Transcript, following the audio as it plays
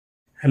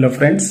Hello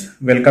friends,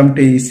 welcome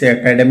to EC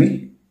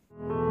Academy.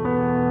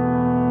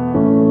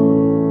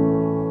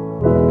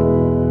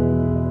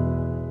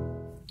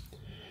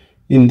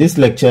 In this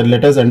lecture,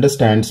 let us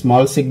understand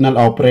small signal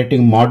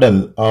operating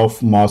model of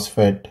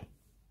MOSFET.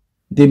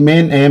 The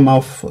main aim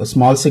of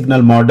small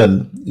signal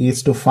model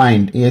is to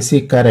find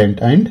AC current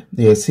and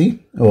AC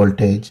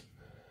voltage.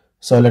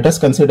 So let us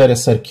consider a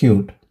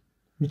circuit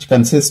which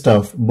consists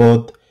of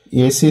both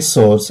AC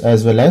source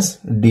as well as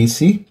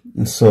DC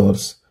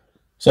source.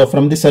 So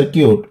from the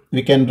circuit,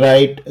 we can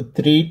write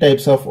three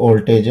types of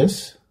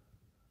voltages,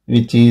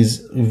 which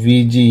is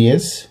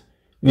VGS,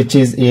 which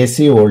is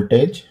AC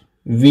voltage.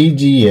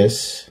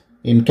 VGS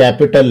in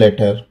capital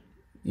letter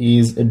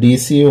is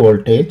DC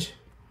voltage,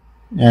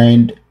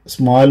 and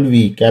small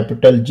v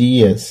capital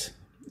GS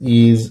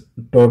is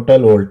total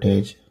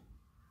voltage.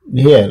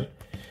 Here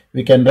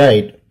we can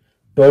write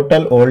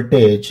total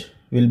voltage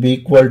will be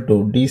equal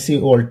to DC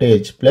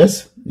voltage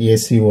plus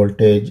AC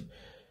voltage.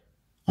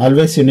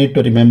 Always you need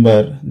to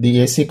remember the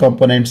AC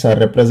components are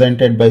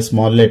represented by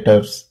small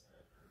letters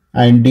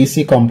and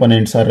DC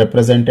components are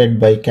represented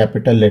by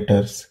capital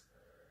letters.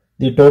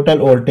 The total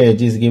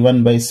voltage is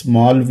given by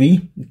small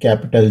v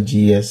capital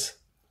GS.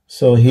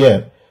 So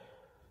here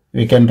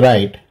we can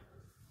write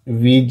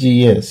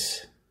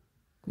VGS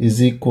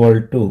is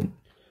equal to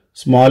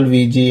small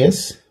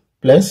VGS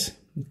plus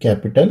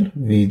capital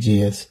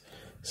VGS.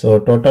 So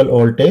total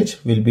voltage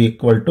will be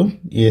equal to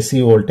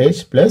AC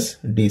voltage plus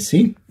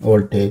DC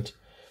voltage.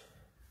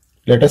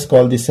 Let us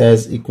call this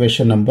as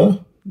equation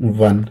number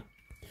 1.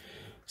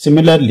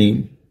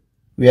 Similarly,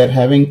 we are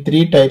having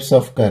three types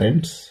of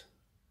currents.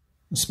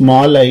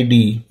 Small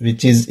ID,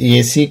 which is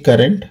AC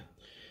current,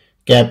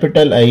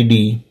 capital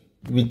ID,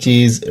 which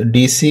is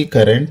DC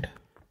current,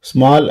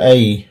 small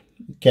I,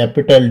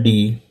 capital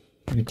D,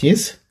 which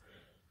is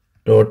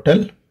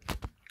total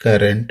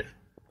current.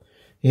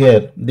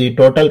 Here the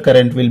total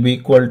current will be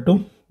equal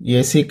to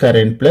AC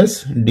current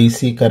plus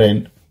DC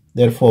current.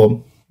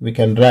 Therefore, we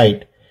can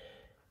write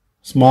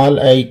small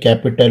I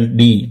capital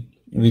D,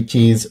 which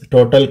is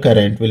total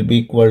current, will be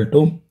equal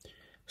to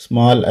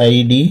small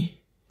ID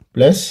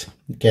plus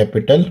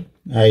capital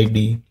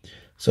ID.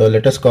 So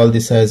let us call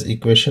this as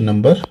equation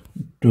number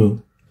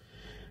 2.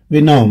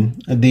 We know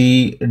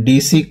the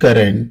DC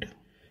current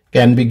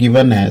can be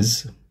given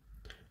as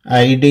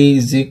ID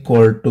is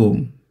equal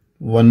to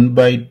 1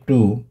 by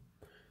 2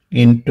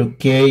 into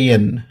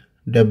Kn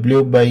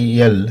W by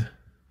L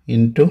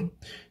into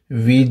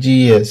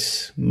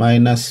VGS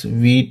minus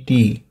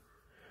VT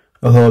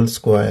whole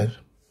square.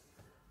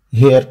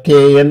 Here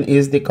Kn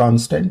is the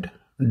constant,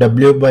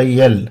 W by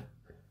L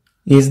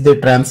is the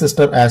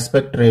transistor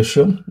aspect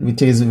ratio,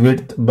 which is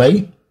width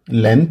by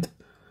length.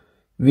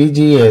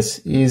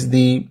 VGS is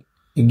the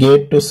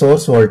gate to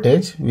source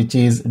voltage, which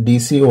is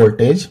DC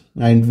voltage,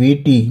 and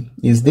VT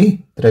is the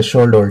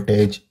threshold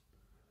voltage.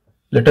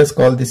 Let us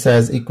call this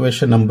as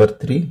equation number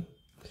 3.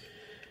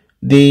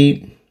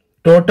 The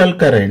total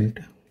current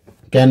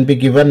can be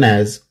given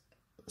as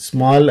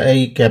small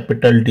I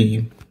capital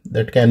D,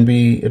 that can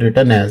be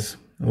written as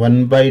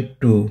 1 by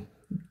 2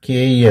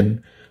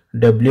 Kn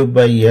W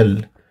by L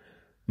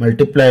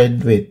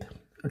multiplied with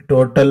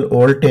total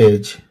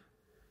voltage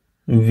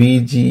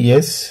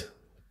VGS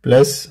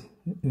plus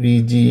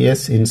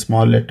VGS in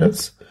small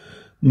letters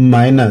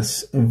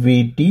minus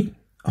VT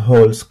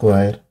whole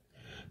square.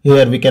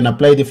 Here we can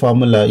apply the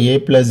formula A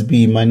plus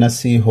B minus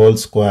C whole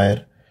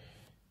square.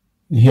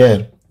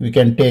 Here we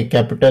can take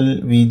capital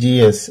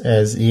VGS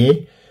as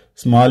A,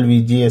 small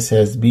VGS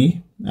as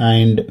B,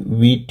 and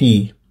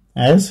VT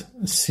as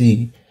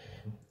C.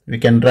 We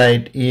can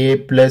write A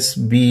plus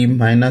B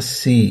minus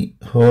C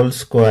whole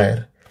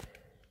square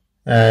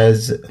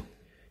as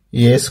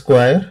A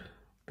square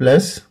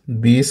plus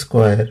B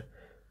square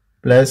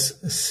plus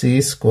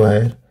C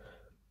square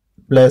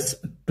plus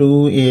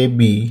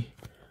 2AB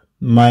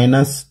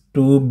minus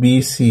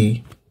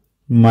 2BC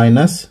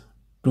minus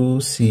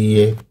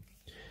 2CA.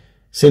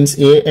 Since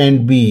A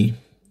and B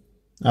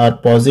are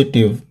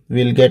positive,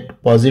 we will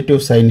get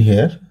positive sign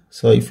here.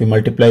 So if we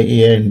multiply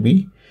A and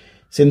B,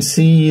 since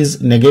C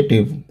is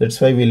negative, that's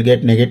why we will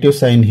get negative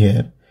sign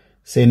here,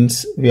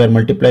 since we are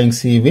multiplying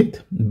C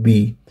with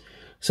B.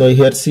 So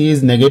here C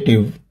is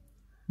negative,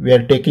 we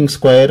are taking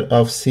square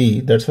of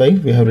C, that's why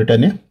we have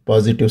written a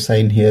positive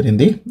sign here in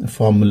the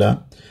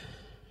formula.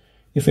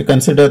 If we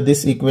consider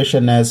this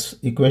equation as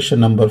equation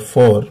number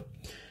 4,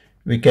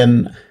 we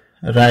can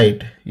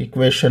write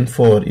equation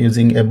 4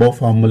 using above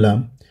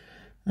formula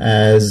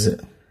as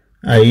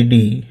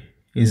ID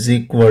is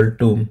equal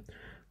to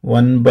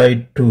 1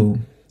 by 2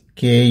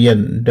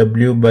 Kn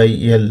W by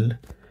L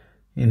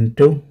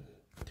into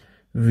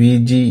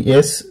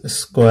VGS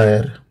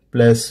square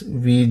plus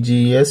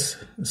VGS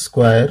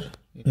square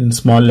in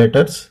small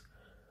letters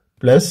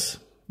plus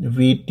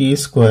VT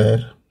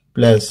square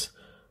plus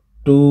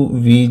 2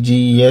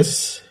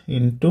 VGS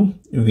into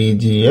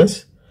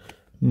VGS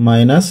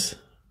minus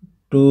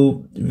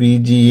 2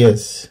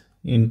 VGS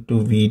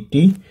into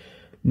VT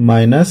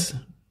minus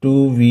 2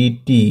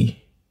 VT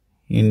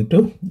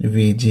into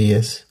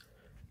VGS.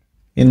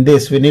 In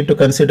this, we need to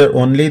consider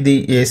only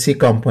the AC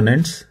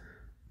components.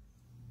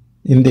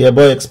 In the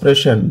above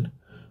expression,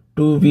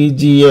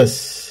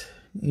 2VGS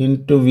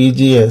into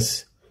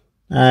VGS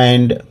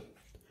and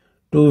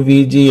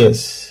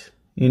 2VGS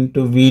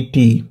into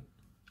VT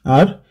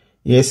are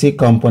AC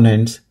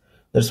components.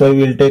 That's why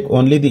we will take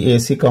only the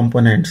AC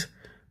components.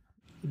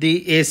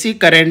 The AC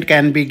current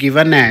can be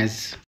given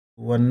as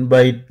 1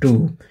 by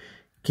 2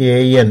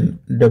 Kn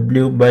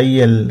W by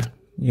L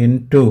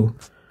into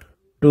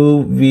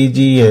 2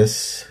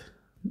 VGS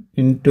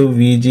into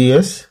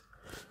VGS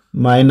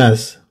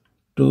minus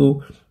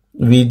 2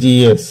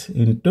 VGS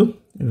into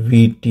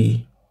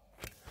VT.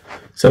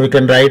 So we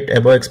can write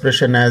above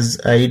expression as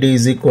ID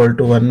is equal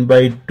to 1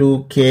 by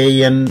 2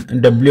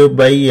 Kn W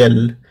by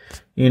L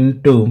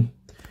into,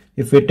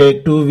 if we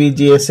take 2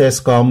 VGS as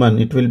common,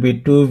 it will be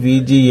 2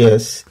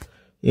 VGS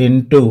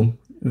into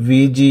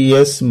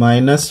VGS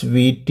minus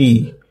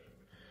VT.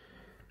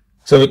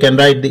 So we can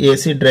write the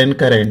AC drain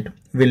current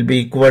will be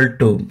equal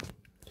to,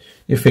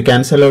 if we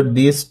cancel out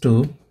these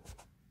two,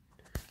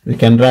 we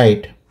can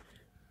write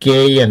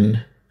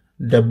Kn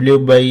W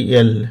by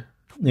L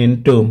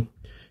into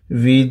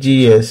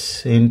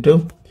VGS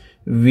into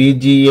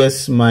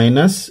VGS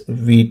minus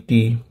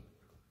VT.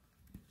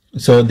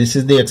 So this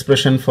is the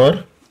expression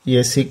for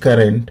AC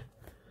current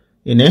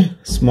in a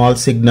small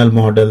signal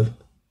model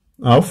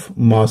of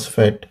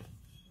MOSFET.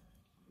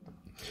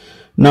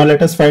 Now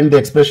let us find the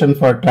expression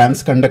for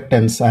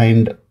transconductance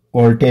and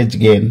voltage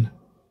gain.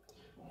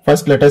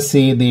 First let us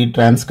see the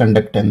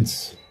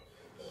transconductance.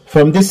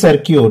 From this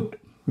circuit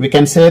we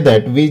can say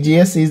that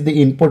VGS is the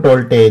input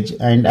voltage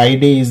and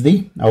ID is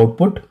the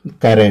output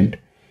current.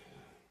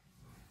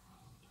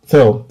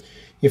 So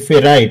if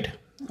we write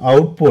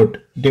output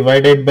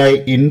divided by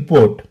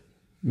input,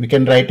 we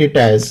can write it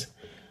as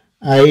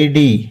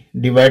ID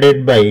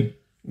divided by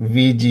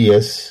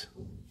VGS.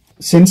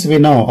 Since we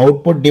know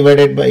output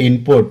divided by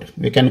input,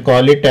 we can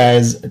call it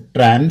as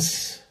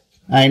trans,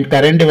 and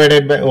current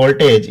divided by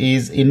voltage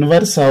is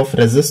inverse of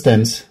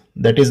resistance,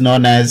 that is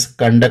known as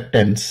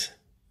conductance.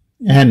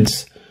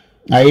 Hence,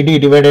 ID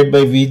divided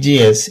by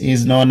VGS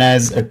is known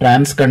as a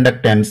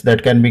transconductance,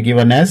 that can be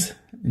given as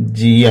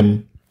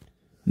GM.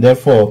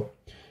 Therefore,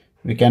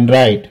 we can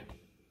write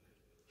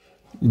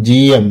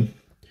GM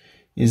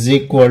is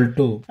equal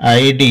to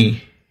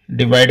ID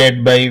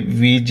divided by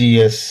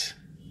VGS.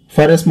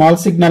 For a small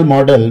signal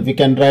model, we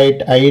can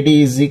write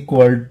ID is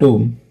equal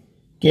to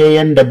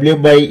Kn W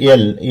by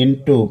L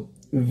into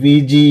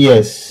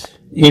VGS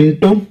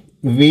into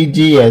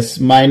VGS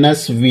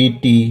minus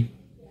VT.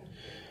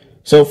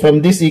 So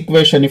from this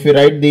equation, if we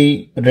write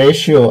the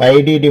ratio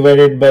ID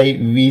divided by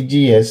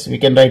VGS, we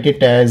can write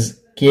it as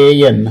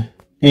Kn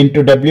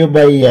into W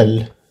by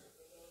L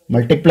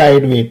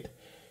multiplied with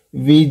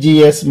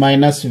VGS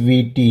minus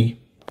VT.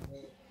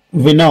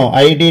 We know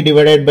ID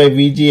divided by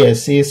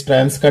VGS is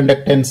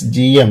transconductance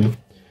GM.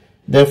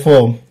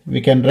 Therefore,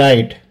 we can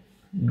write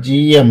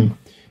GM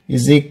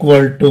is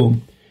equal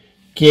to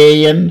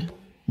Kn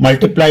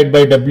multiplied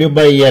by W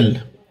by L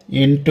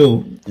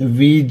into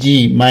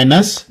Vg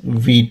minus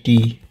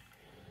Vt.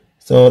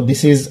 So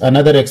this is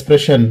another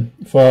expression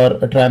for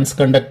a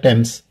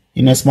transconductance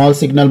in a small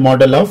signal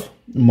model of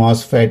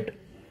MOSFET.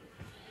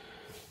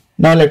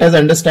 Now let us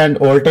understand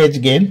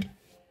voltage gain.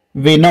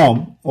 We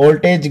know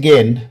voltage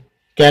gain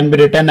can be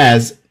written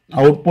as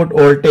output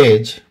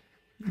voltage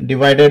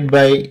divided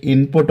by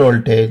input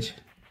voltage.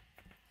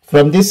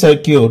 From this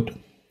circuit,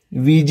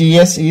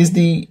 VGS is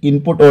the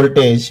input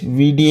voltage,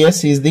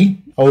 VDS is the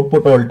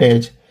output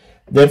voltage.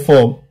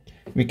 Therefore,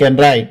 we can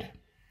write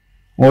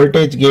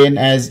voltage gain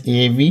as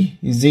AV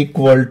is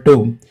equal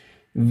to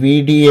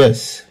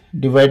VDS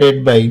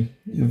divided by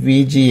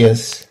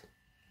VGS.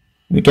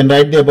 We can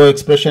write the above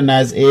expression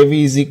as AV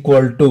is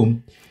equal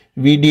to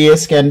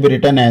VDS can be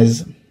written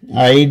as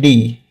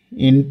ID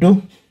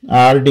into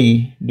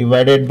RD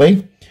divided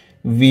by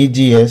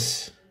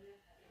VGS.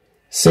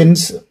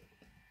 Since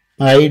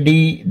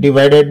ID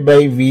divided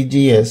by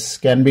VGS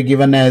can be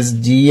given as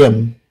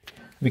GM,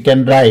 we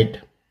can write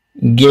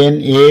gain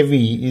AV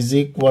is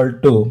equal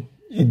to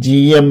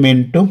GM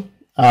into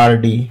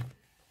RD.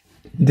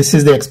 This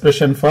is the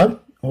expression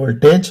for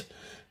voltage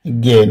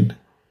gain.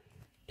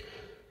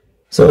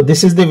 So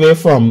this is the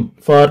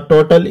waveform for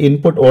total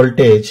input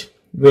voltage,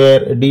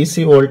 where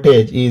DC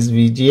voltage is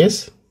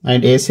VGS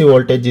and AC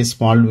voltage is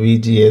small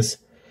VGS.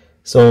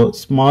 So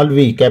small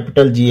v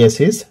capital GS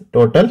is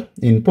total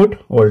input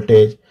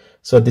voltage.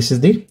 So this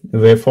is the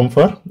waveform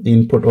for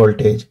input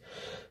voltage.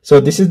 So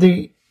this is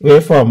the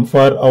waveform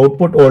for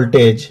output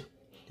voltage.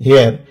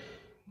 Here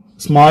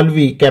small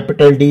v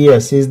capital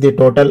DS is the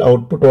total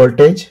output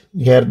voltage.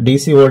 Here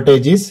DC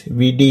voltage is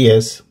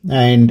VDS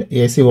and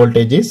AC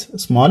voltage is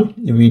small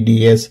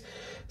VDS.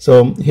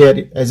 So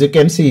here, as you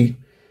can see,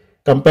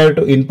 compared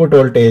to input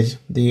voltage,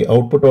 the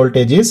output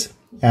voltage is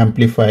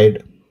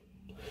amplified.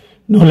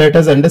 Now let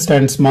us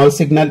understand small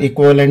signal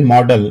equivalent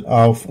model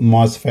of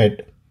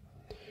MOSFET.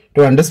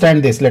 To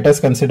understand this, let us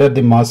consider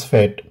the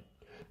MOSFET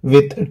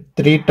with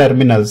three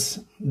terminals: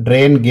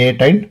 drain,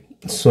 gate and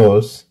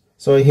source.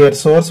 So here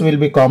source will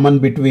be common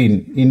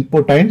between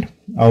input and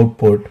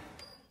output.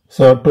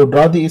 So to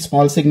draw the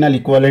small signal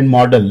equivalent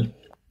model,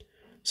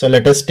 so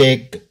let us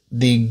take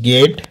the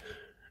gate,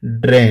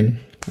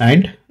 drain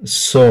and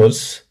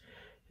source,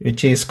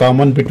 which is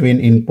common between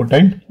input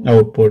and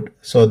output.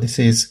 So this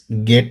is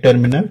gate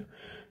terminal,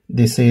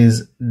 this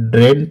is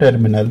drain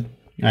terminal,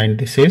 and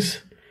this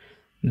is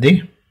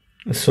the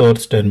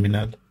source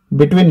terminal.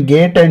 Between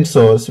gate and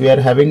source, we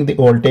are having the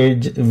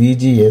voltage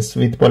VGS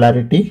with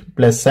polarity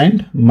plus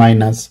and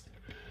minus.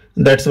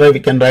 That's why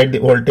we can write the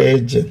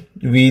voltage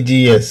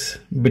VGS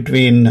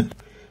between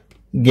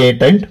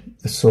gate and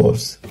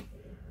source.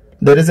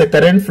 There is a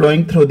current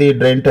flowing through the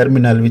drain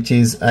terminal, which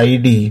is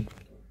ID.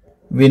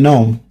 We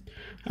know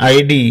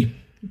ID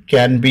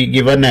can be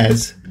given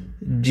as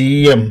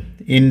GM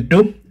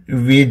into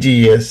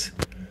VGS.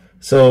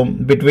 So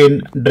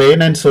between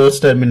drain and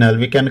source terminal,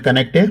 we can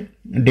connect a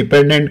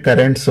dependent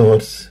current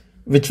source,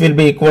 which will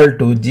be equal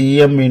to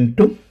GM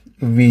into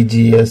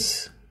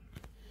VGS.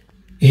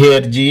 Here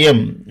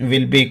GM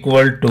will be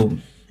equal to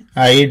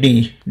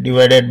ID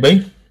divided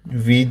by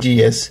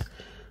VGS,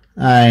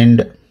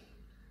 and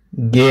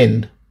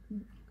gain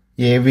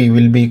AV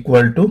will be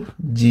equal to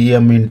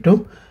GM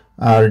into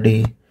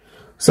RD.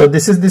 So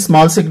this is the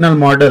small signal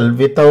model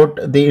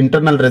without the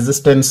internal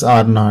resistance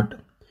R0.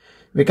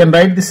 We can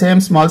write the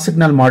same small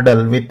signal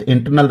model with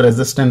internal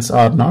resistance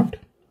R0.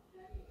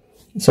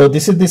 So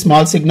this is the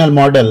small signal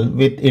model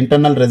with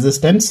internal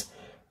resistance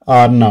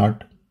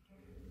R0.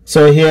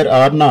 So here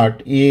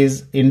R0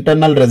 is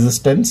internal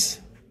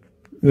resistance,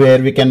 where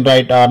we can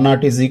write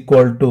R0 is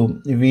equal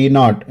to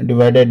V0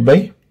 divided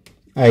by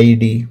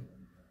ID.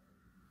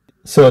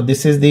 So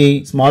this is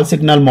the small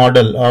signal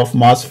model of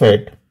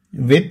MOSFET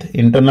with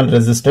internal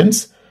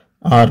resistance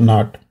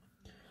R0.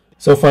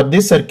 So for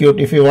this circuit,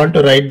 if you want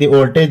to write the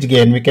voltage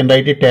gain, we can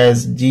write it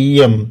as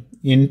GM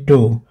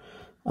into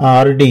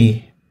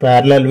RD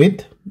parallel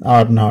with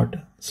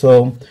R0.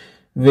 So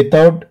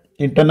without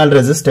internal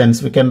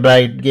resistance, we can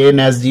write gain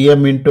as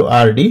GM into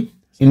RD.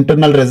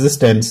 Internal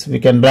resistance, we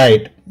can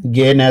write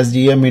gain as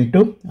GM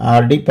into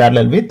RD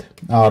parallel with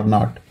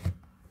R0.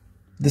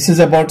 This is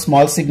about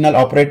small signal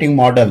operating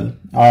model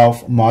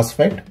of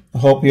MOSFET.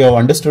 Hope you have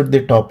understood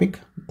the topic.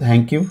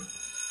 Thank you.